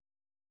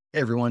Hey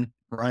everyone,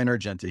 Ryan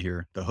Argenta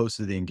here, the host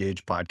of the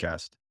Engage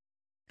podcast.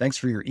 Thanks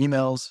for your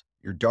emails,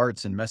 your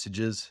darts, and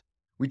messages.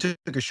 We took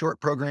a short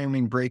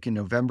programming break in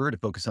November to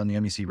focus on the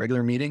MEC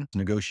regular meeting,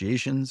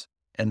 negotiations,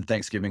 and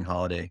Thanksgiving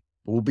holiday.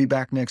 But we'll be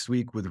back next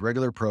week with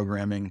regular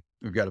programming.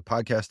 We've got a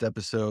podcast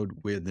episode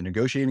with the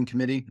negotiating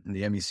committee and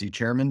the MEC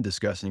Chairman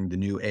discussing the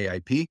new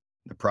AIP,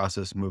 the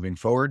process moving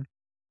forward.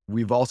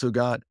 We've also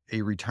got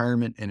a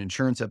retirement and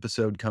insurance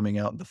episode coming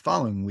out the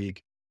following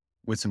week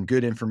with some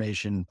good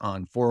information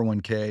on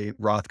 401k,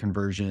 Roth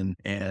conversion,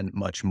 and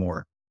much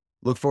more.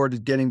 Look forward to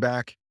getting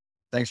back.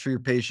 Thanks for your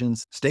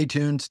patience. Stay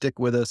tuned. Stick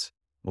with us.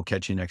 We'll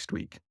catch you next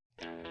week.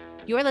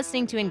 You're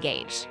listening to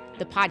Engage,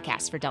 the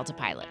podcast for Delta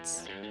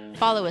pilots.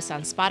 Follow us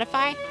on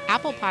Spotify,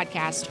 Apple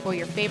Podcast, or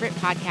your favorite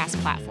podcast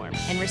platform,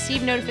 and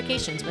receive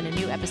notifications when a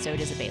new episode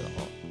is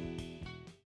available.